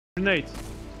Grenades.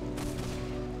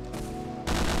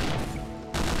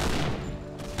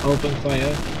 Open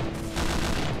fire.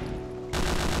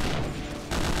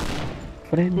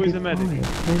 Who is the medic?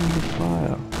 Friendly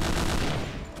fire.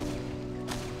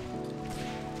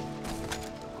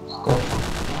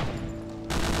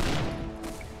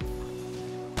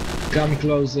 Come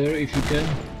closer if you can.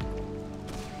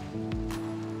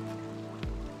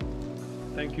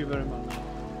 Thank you very much,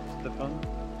 Stefan.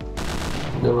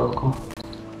 You're welcome.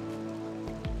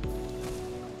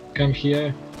 Come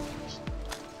here.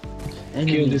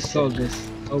 Kill these soldiers.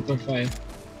 Open fire.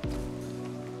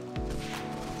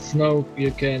 Snow,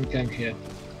 you can come here.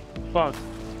 Fuck.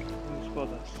 You spot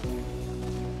us.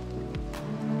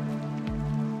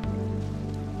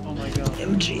 Oh my god.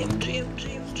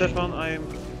 MG. Stefan, I am...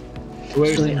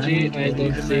 Where's Sorry, MG? I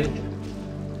don't see it.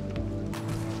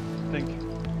 Thank you.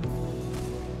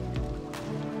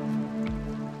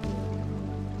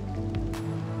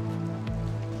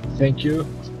 Thank you.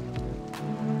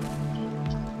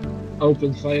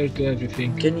 Open fire to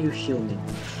everything. Can you heal me?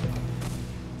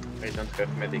 I don't have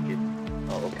medikit.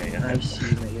 Oh, okay. I see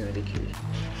my medikit.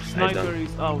 Sniper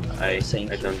is out. I Thank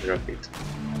you. don't drop it.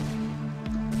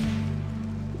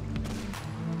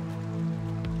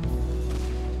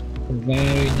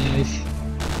 Very nice.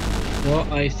 Oh,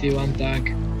 I see one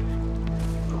tag.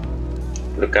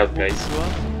 Look out, guys.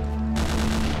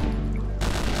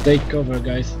 Take cover,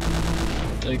 guys.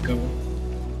 Take cover.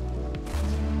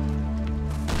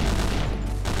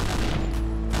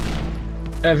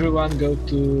 Everyone go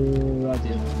to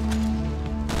radio.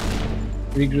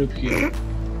 Regroup here.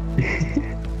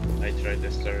 I tried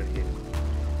to start here.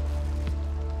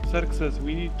 Zerk says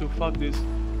we need to fuck this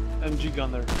MG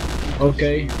gunner.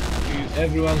 Okay. He's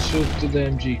Everyone shoot to the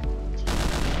MG.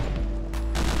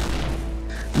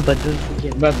 But don't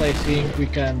forget. But I think we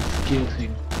can't kill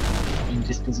him in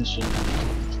this position.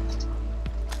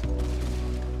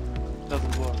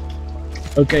 doesn't work.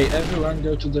 Okay, everyone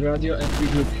go to the radio and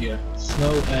regroup here.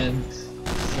 Snow and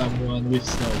someone with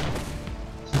snow.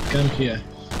 Come here.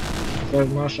 For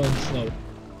Marshall and Snow.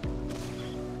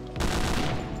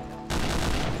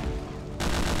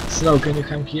 Snow, can you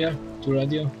come here to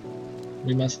radio?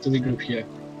 We must regroup here.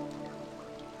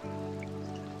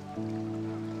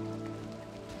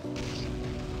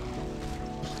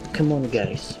 Come on,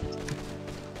 guys.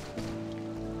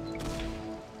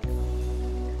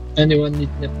 Anyone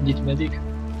need medic?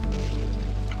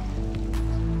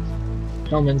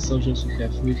 How many soldiers we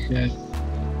have? We have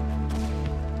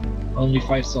only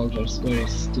 5 soldiers. Where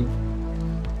is 2?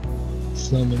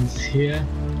 Snowman's here.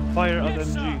 Fire at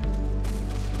MG.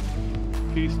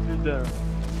 He's still there.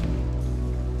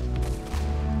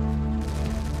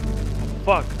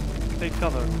 Fuck! Take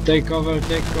cover. Take cover,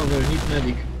 need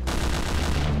medic.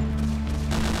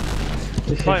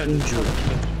 We Fire have this injured.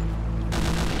 cover.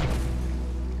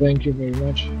 Thank you very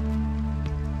much.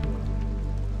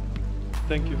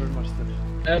 Thank you very much,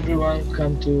 Steph. Everyone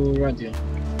come to radio.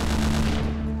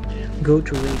 Go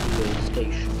to radio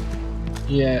station.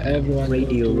 Yeah, everyone Radio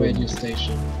go to room. radio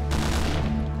station.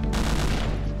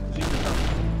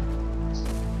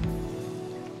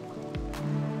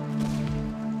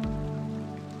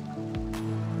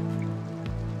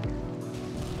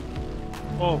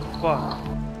 Oh fuck.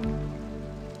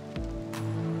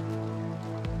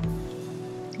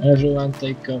 Everyone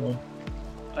take cover.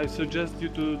 I suggest you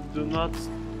to do not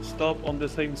stop on the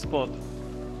same spot.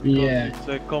 Yeah. It's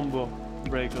a combo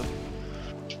breakout.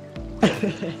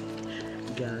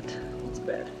 God, it's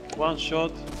bad. 1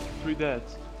 shot, 3 dead.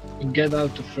 Get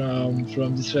out from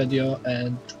this radio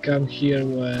and come here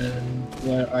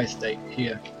where I stay.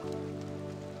 Here.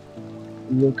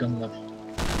 Look on map.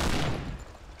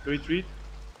 Retreat?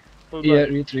 Fall Yeah,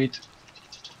 back. retreat.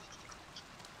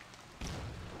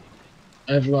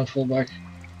 Everyone fall back.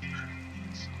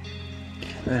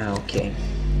 Ah, okay.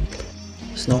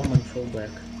 Snowman, fall back.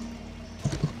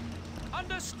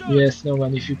 Yes, no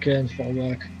one if you can fall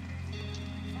back.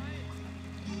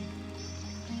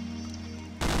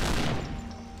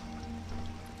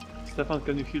 Stefan,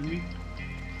 can you heal me?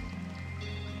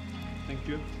 Thank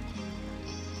you.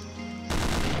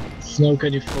 Snow,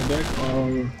 can you fall back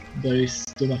or there is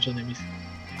too much enemies?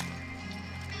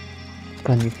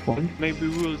 Can you fall? Maybe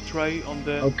we will try on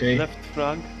the Okay. left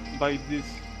flank by these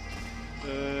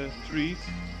trees.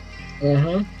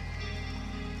 Uh-huh.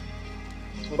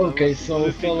 What Okay, what do so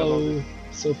you think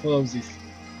about follow this.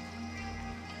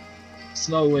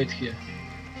 Snow, wait here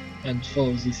and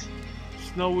follow this. it?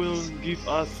 Snow will give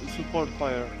us support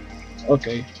fire.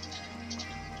 Okay.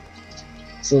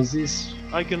 So this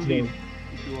I can lead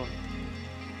if you want.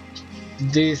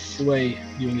 this way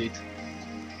you lead.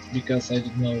 because I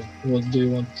don't know what do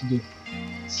you want to do.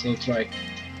 So try.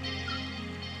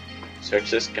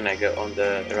 Searches, can I go on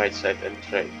the right side and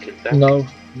try kill them? No,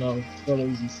 no, follow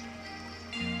this.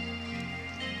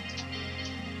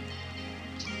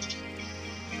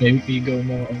 Maybe we go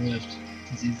more on left.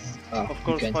 This Of you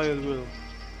course, can't. fire will.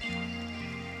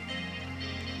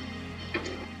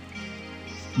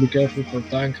 Be careful for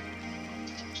tank.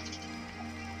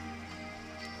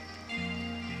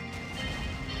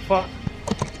 Fuck.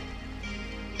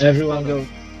 Everyone go.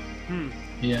 Hmm.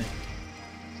 Yeah.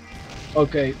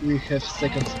 Okay, we have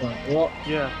second spawn. Oh,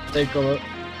 Yeah, take cover.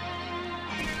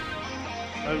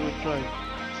 I will try.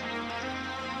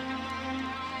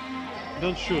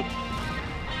 Don't shoot.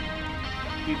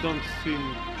 He don't see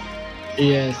me.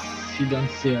 Yes, he don't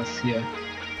see us here.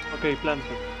 Okay,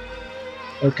 planted.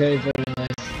 Okay, very nice.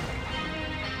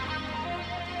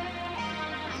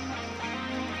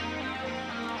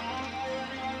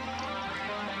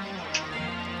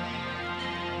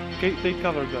 Okay, take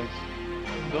cover, guys.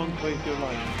 Don't waste your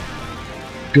life.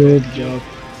 Good job.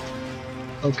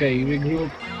 Okay,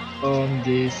 regroup on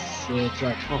this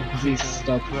track. Oh, This okay.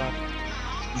 stop. Crap.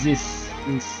 This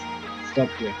stop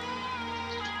here.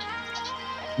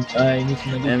 I need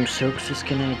to medic. Circus,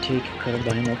 can I take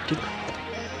carbine optic?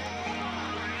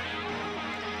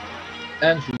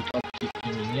 And field optic,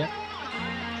 you mean, yeah?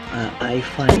 I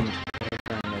find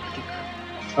carbine optic.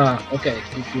 Ah, okay.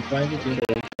 If you find it, you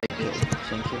Okay,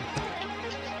 thank you.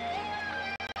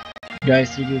 guys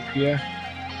regroup here.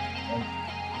 And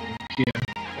here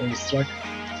on this track.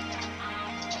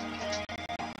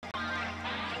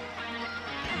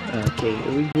 Okay,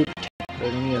 reboot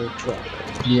near truck.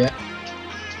 Yeah.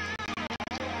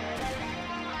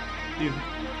 If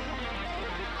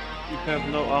you have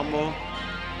no ammo,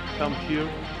 come here.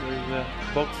 There is a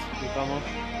box with ammo.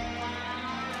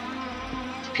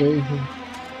 Okay.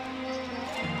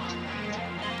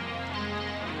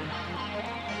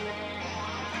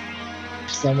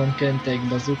 If someone can take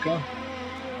bazooka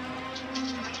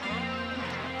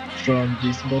from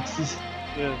these boxes.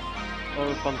 Yes,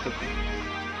 or panther.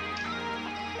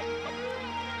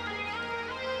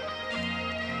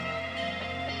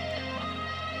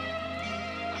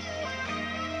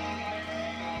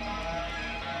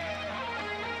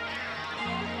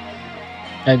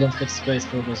 I don't have space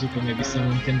for bazooka, maybe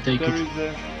someone can take There it. is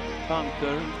a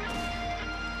panther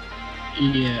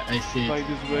Yeah, I see by it.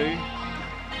 this way.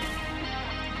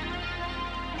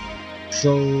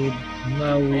 So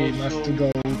now we Also- must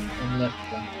go on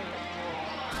left one.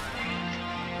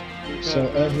 We So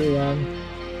have- everyone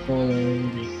follow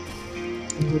me.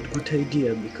 Good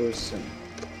idea because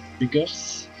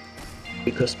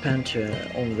Panther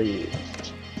only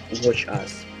watch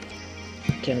us.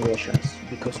 Can watch us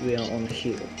because we are on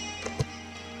hill.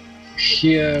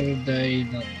 Here they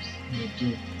not need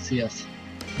to see us.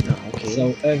 No, okay.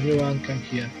 So everyone come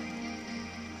here.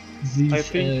 I This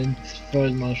think- and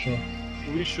Field Marshal.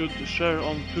 we should share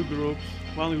on two groups.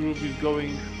 One group is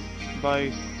going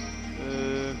by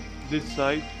this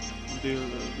side, the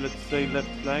let's say left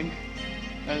flank,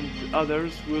 and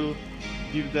others will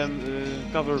give them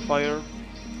cover fire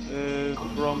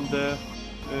from the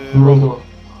road.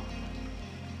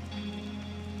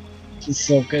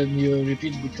 So can you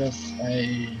repeat because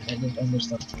I don't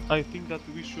understand. I think that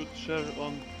we should share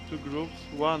on two groups.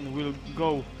 One will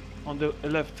go on the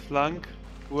left flank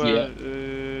where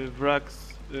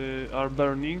wrecks are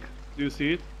burning. Do you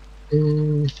see it?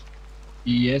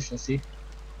 Yes, I see.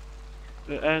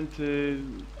 And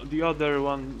the other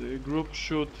one group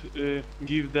should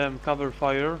give them cover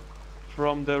fire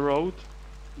from the road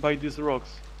by these rocks.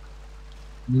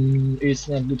 It's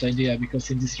not a good idea because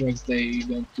in these rocks they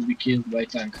going to be killed by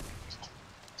tank.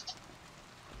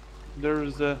 There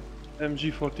is a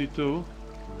MG42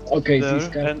 Okay, this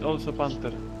there come. and also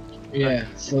Panther. Yeah,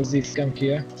 so this come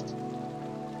here.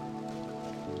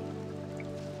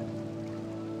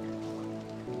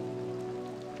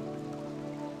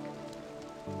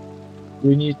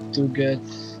 We need to get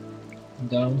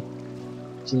down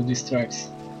to these tracks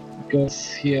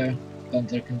because here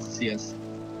Panther can see us.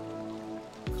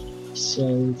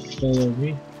 So follow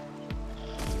me.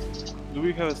 Do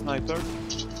we have a sniper?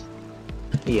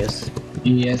 Yes.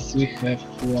 Yes, we have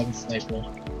one sniper.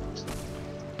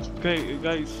 Okay,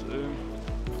 guys,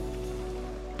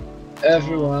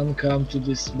 Everyone come to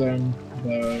this burn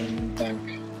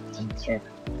tank and truck.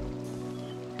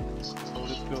 let's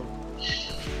go.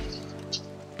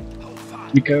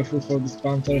 Be careful for these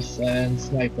panthers and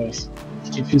snipers.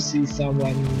 If you see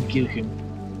someone, kill him.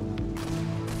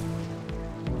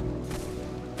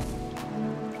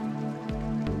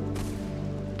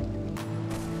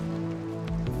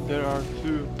 There are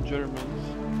two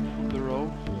Germans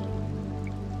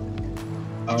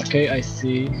Okay, I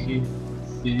see. He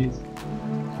sees.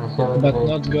 I have a But grenade.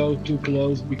 not go too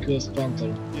close because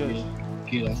Panther Yes. will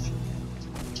kill us.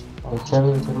 I have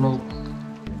a grenade.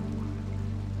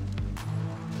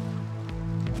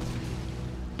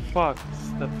 Fuck,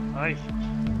 step. Ay.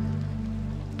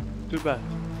 Too bad.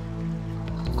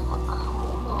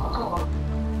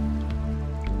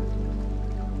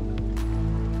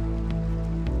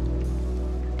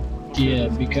 Yeah,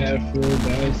 be careful,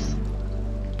 guys.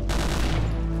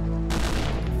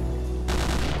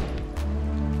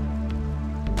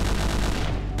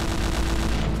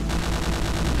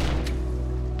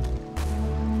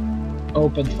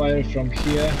 Open fire from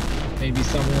here. Maybe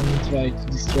someone try to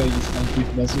destroy this tank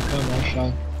with bazooka.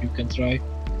 Marshall, you can try.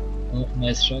 Oh,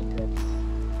 nice shot.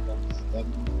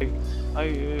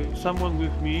 Someone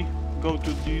with me go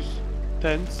to these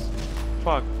tents.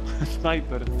 Fuck,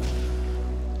 sniper.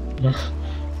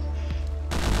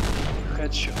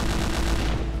 Headshot.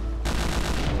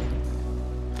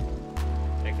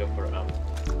 I go for ammo.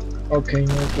 Okay,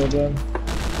 no problem.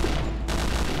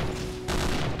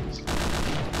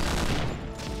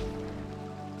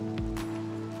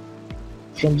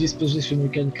 From this position we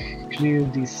can clear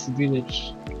this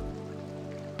village.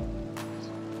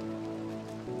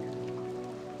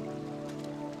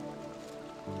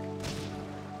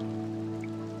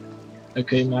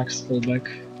 Okay, Max, fall back.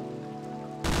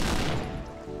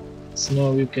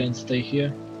 Snow, you can stay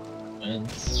here and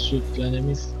shoot the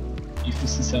enemies if you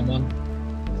see someone.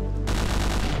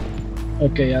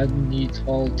 Okay, I need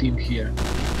whole team here.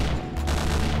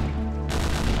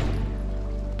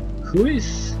 Who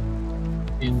is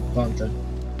in Panther?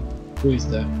 Who is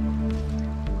there?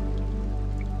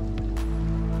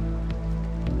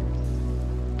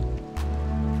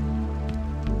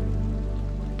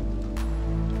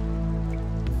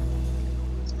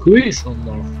 Who is on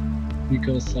north?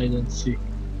 Because I don't see.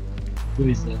 Who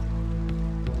is that?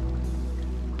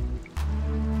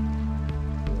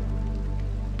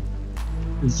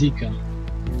 Zika.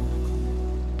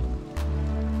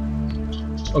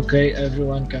 Okay,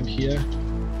 everyone come here.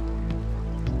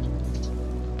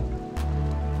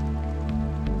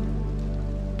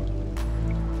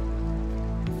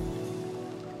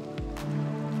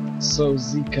 So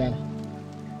Zika.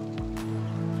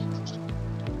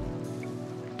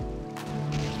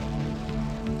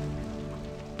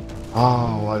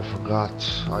 Oh, I forgot.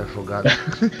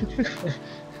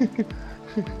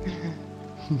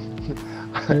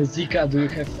 Zika, do you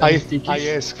have I any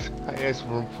stickies? asked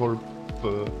for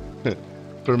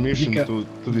permission Zika.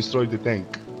 to destroy the tank.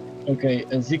 Okay,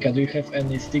 Zika, do you have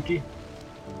any sticky?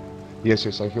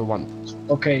 Yes, I have one.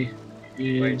 Okay,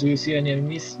 Wait. do you see any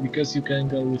enemies? Because you can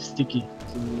go with sticky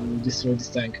to destroy this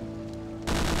tank.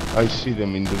 I see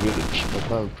them in the village,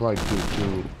 but I'll try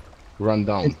to run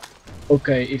down.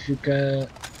 Okay, if you can...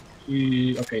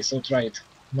 okay, so try it.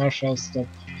 Marshall, stop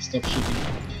shooting.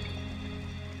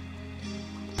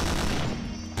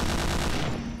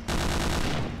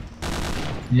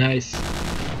 Nice.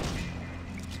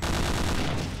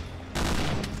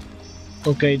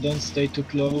 Okay, don't stay too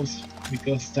close,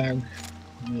 because tank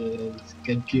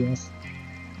can kill us.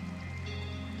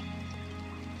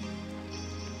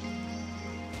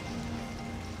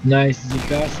 Nice,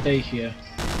 Zika, stay here.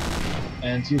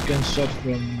 And you can shot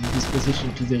from this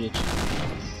position to village.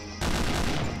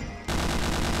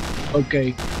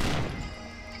 Okay.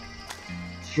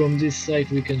 From this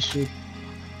side we can shoot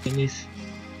enemies.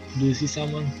 Do you see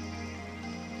someone?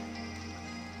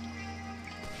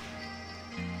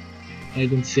 I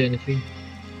don't see anything.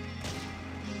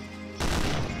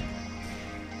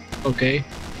 Okay.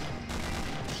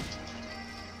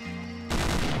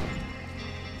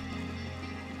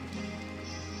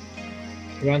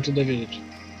 Run to the village.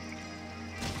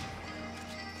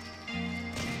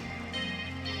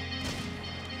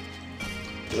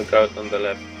 Look out on the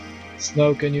left.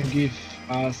 Snow, can you give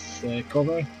us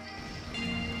cover?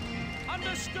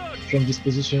 Understood. From this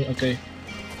position, okay.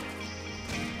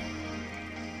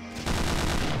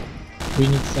 We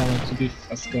need someone to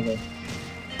give us cover.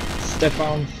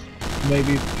 Stefan,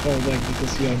 maybe fall back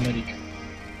because you are medic.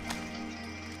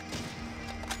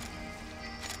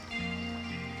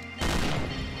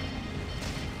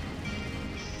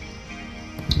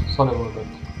 Sorry about that.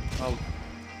 Out.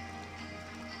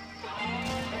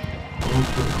 Need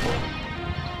to recall.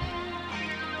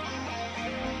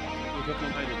 We got no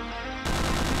medic.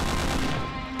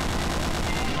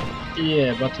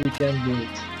 Yeah, but we can do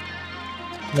it.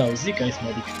 No, Zika is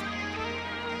medic.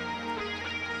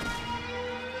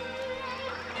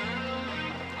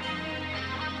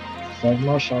 For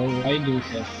Marshall, why do you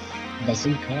have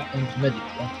bazooka and medic?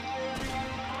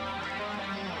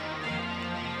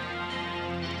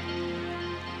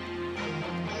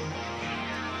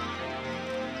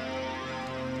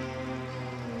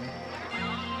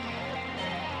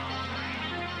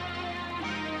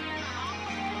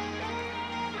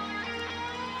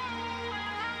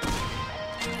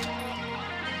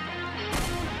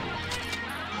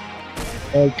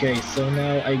 Okay, so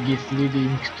now I give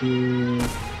leading to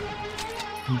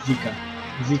Zika.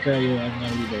 Zika, you are now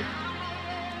leader.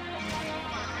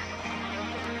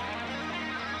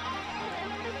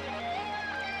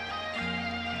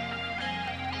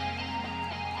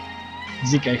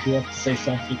 Zika, if you want to say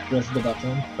something, press the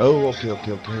button. Oh,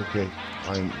 okay.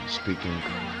 I'm speaking.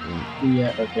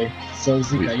 Yeah, okay. So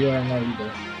Zika, Wait. you are now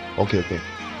leader. Okay.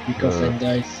 Because I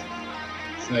died,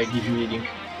 so I give you leading.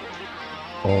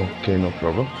 Okay, no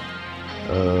problem.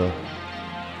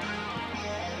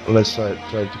 Let's try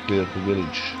to clear the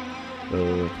village.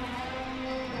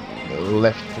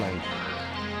 Left flank.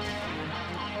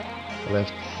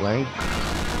 Left flank.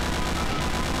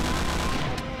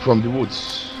 From the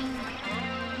woods.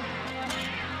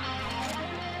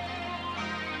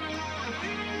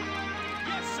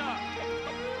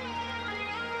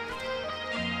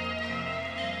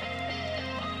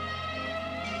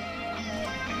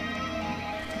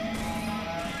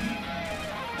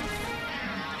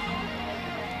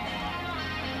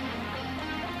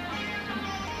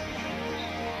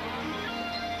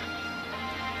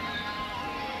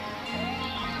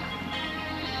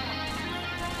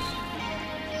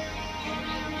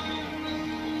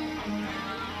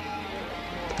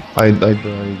 I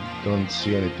don't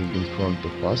see anything in front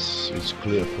of us. It's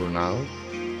clear for now.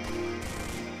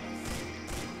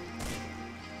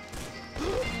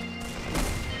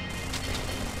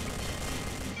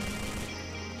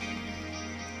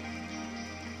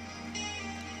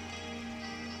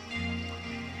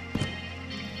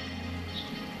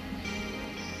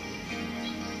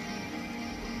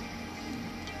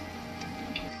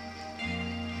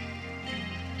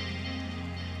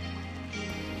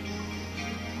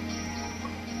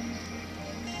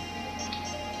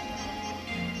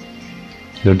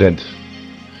 They're dead.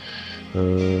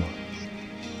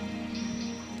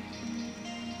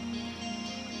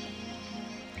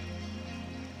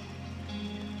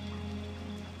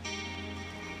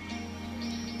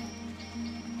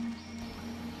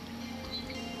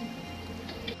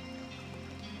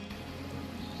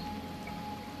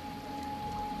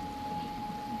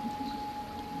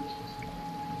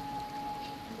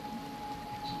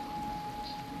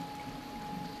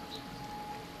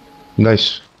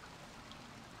 Nice.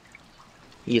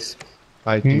 Yes.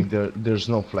 I think there's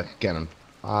no flak cannon.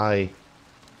 I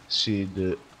see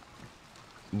the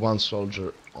one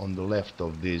soldier on the left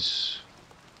of this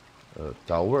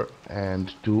tower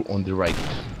and two on the right.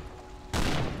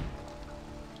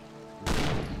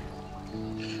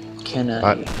 Can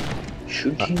I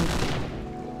shoot him?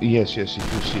 Yes, if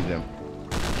you see them.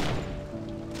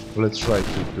 Let's try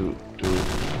to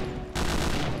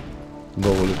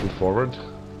go a little forward.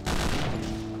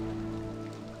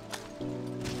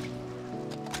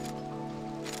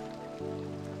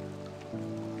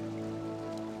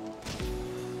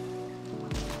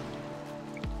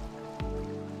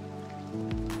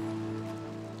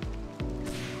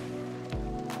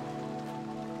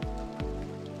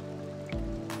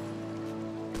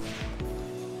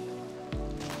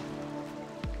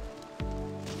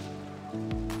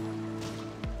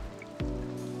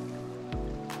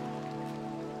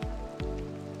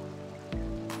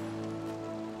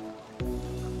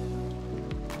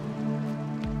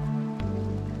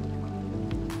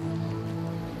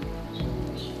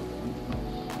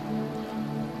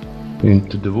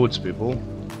 Into the woods, people.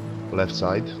 Left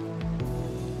side.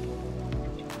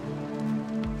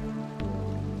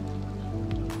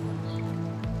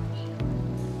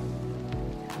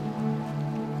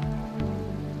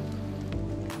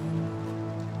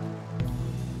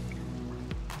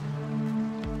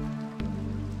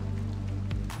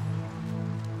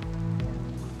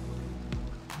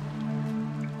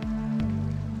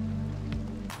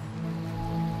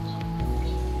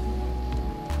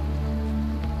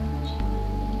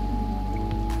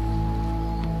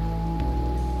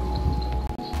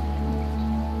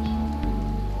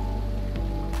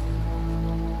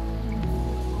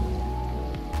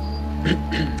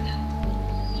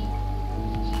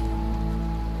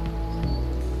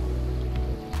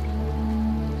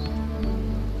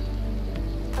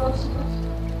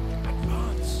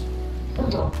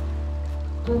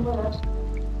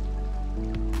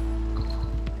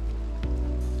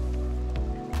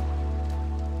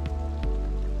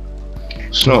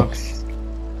 Snow.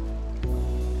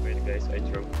 Wait guys, I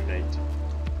throw grenade.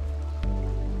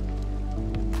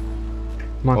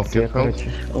 Max, Okay, я,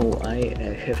 короче. Oh, I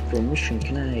have permission.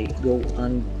 Can I go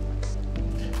on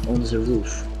the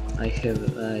roof? I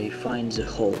find the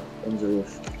hole on the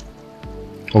roof.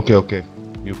 Okay.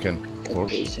 You can, of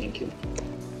course. Okay, thank you.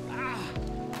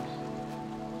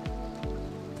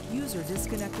 User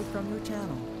disconnected from your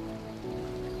channel.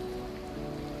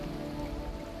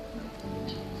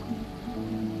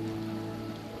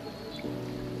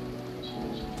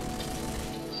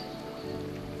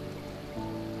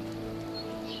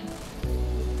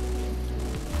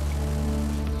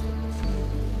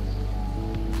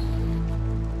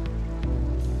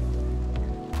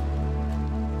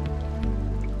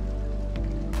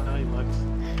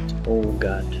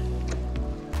 God.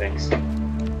 Thanks.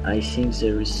 I think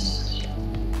there is...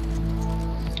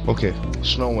 Okay,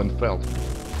 Snow and Feld.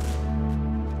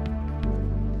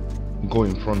 Go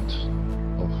in front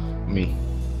of me.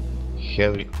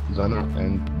 Heavy gunner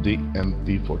and the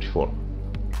MP44.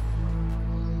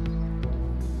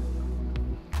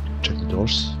 Check the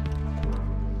doors.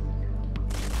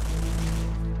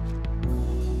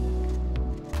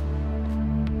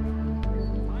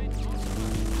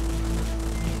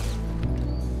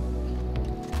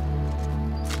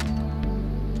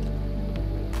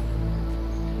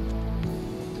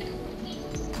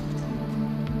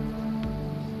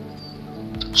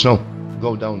 Snow,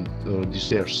 go down the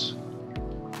stairs.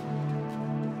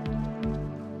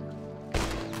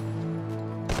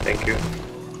 Thank you.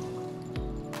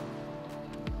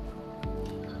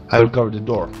 I will cover the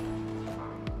door.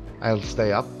 I'll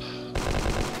stay up.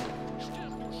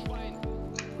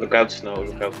 Look out, Snow,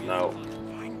 look out now.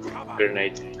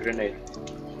 Grenade, grenade.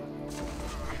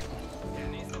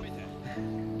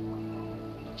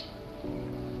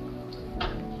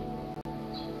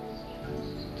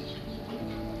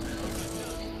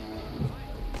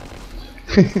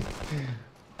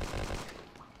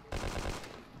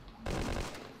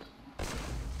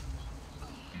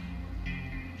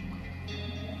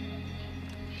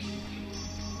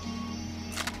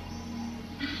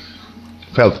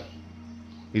 Feld,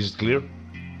 is it clear?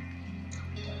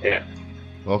 Yeah.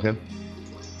 Okay.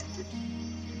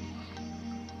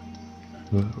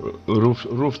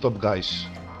 Rooftop guys,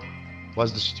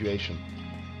 what's the situation?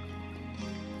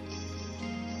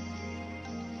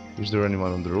 Is there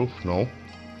anyone on the roof? No.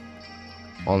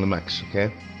 Only Max,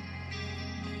 okay?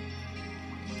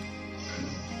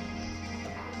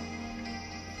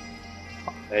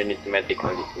 I need medic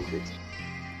on it.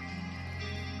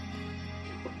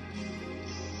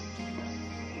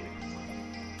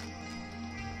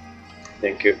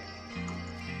 Thank you.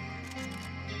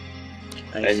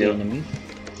 I see know. enemy.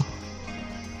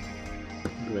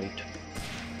 Great.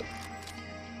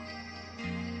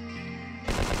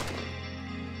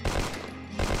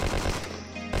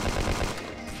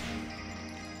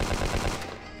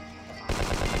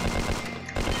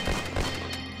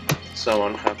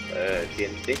 Someone have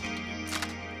TNT?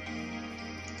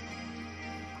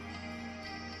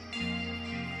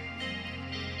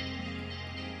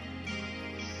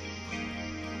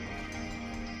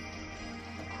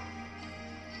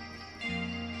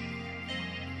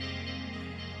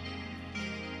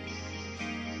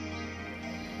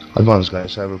 Advance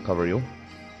guys, I will cover you.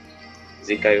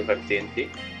 Zika, you have TNT?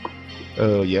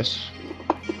 Yes.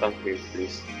 Come here,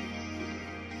 please.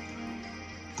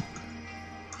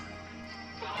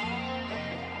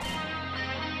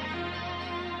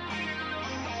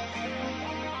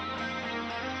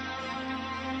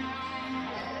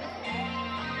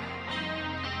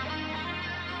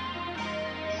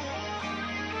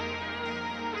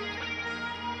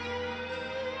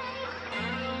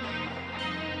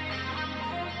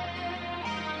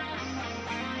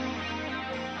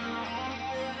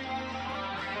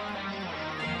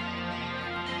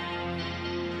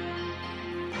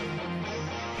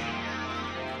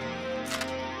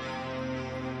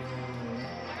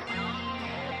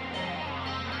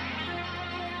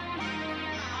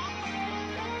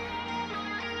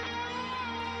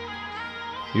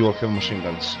 You all have machine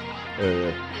guns.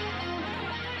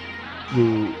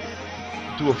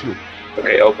 Two of you.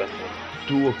 Okay, open.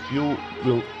 Two of you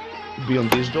will be on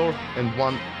this door and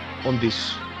one on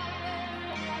this.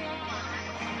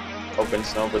 Open,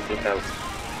 Snow, but look out.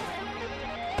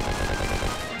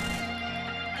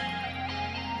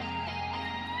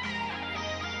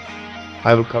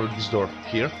 I will cover this door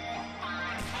here.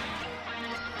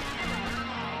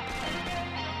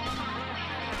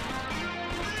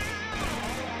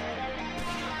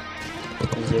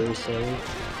 There is a...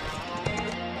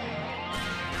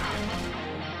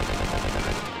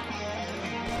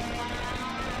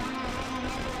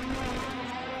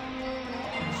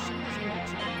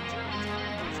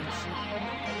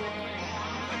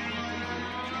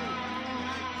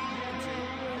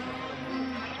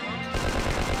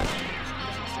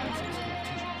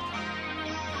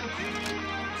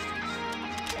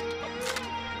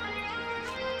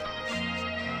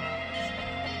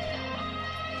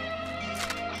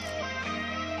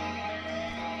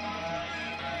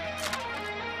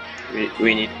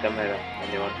 We need camera.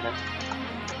 Anyone have?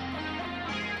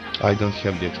 I don't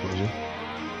have the explosion.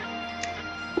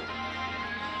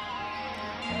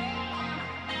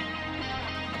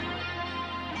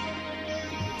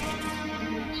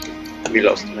 We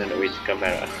lost man with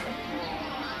camera.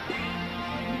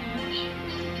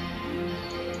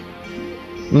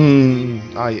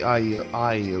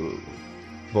 I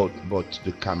bought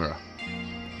the camera.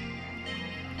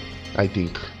 I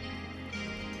think.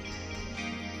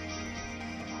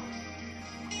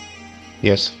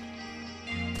 Yes.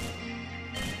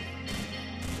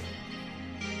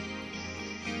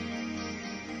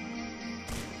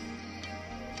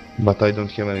 But I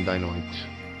don't have any dynamite.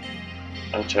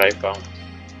 I'll try pound.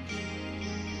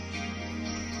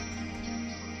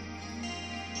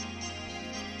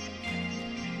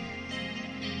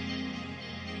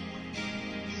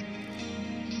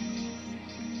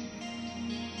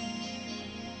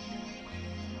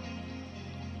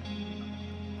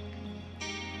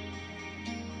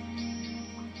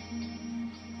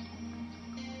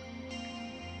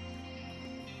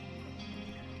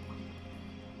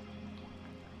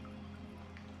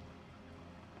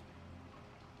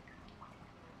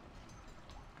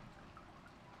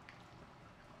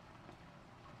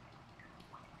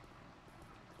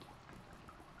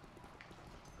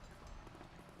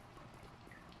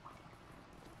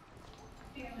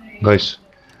 Guys,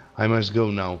 I must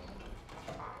go now.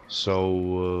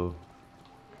 So,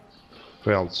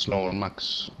 well, Snow or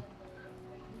Max.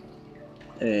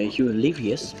 You will leave,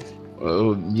 yes?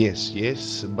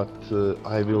 Yes, but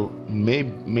I will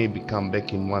maybe come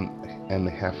back in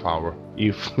 1.5 hours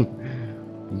if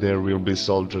there will be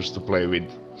soldiers to play with.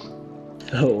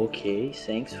 Oh, okay.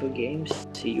 Thanks for games.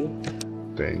 See you.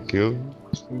 Thank you.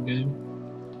 Game.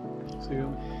 See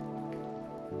you.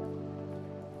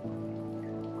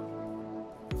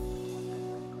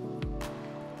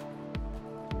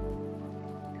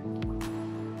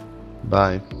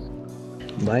 Bye.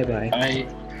 Bye bye. Bye.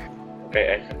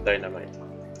 Okay, I have dynamite.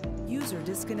 User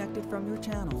disconnected from your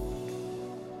channel.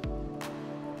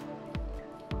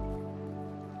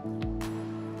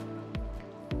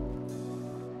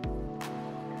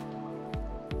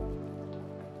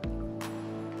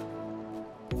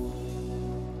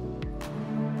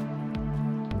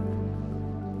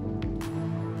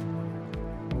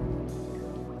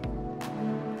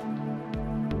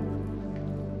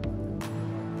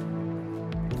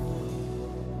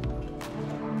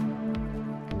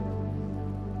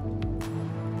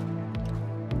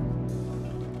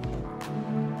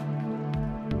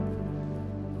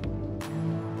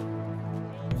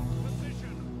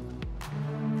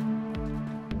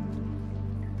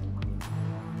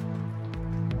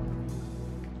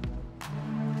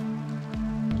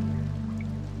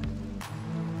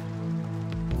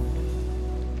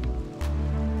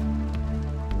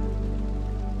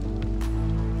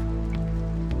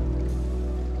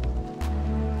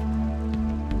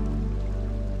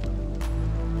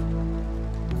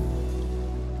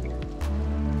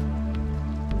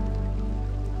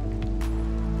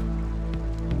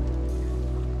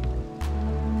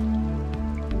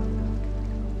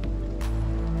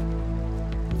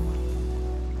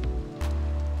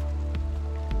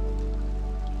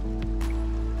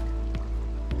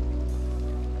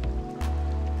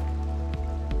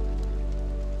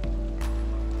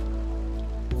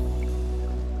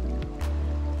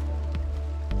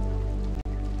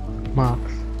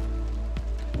 Макс,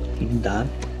 Да.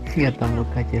 я там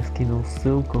в Кате скинул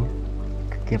ссылку,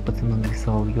 как я пацану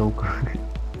нарисовал елку.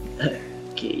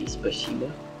 Окей, спасибо.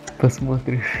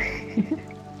 Посмотришь.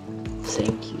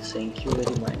 Thank you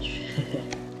very much.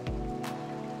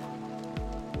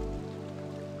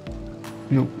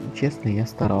 Ну, честно, я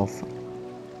старался.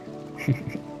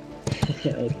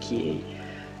 Окей,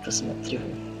 посмотрю.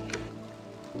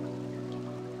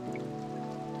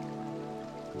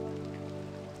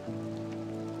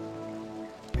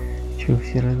 Че,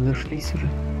 все разошлись уже?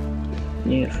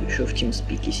 Нет, еще в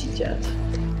TeamSpeak сидят.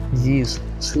 Зис,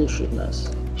 Слушают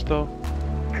нас. Что?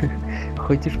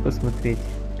 хочешь посмотреть,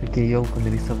 как я елку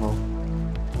нарисовал?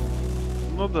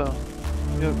 Ну да.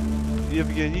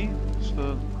 Евгений,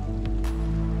 что?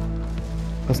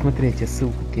 Посмотри, я тебе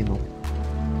ссылку кинул.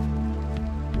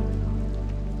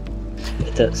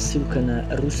 Это ссылка на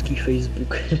русский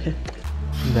Facebook.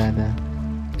 Да.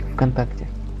 ВКонтакте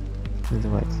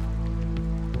называется.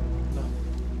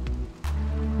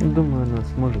 Думаю, она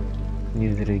сможет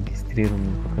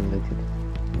незарегистрированным показать это.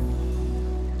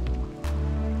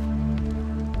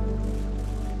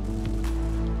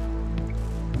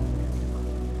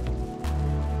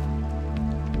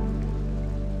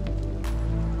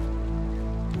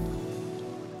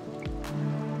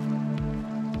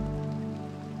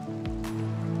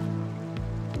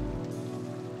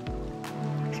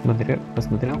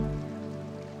 Посмотрел?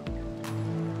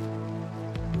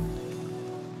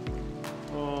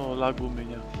 О, лаг у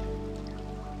меня.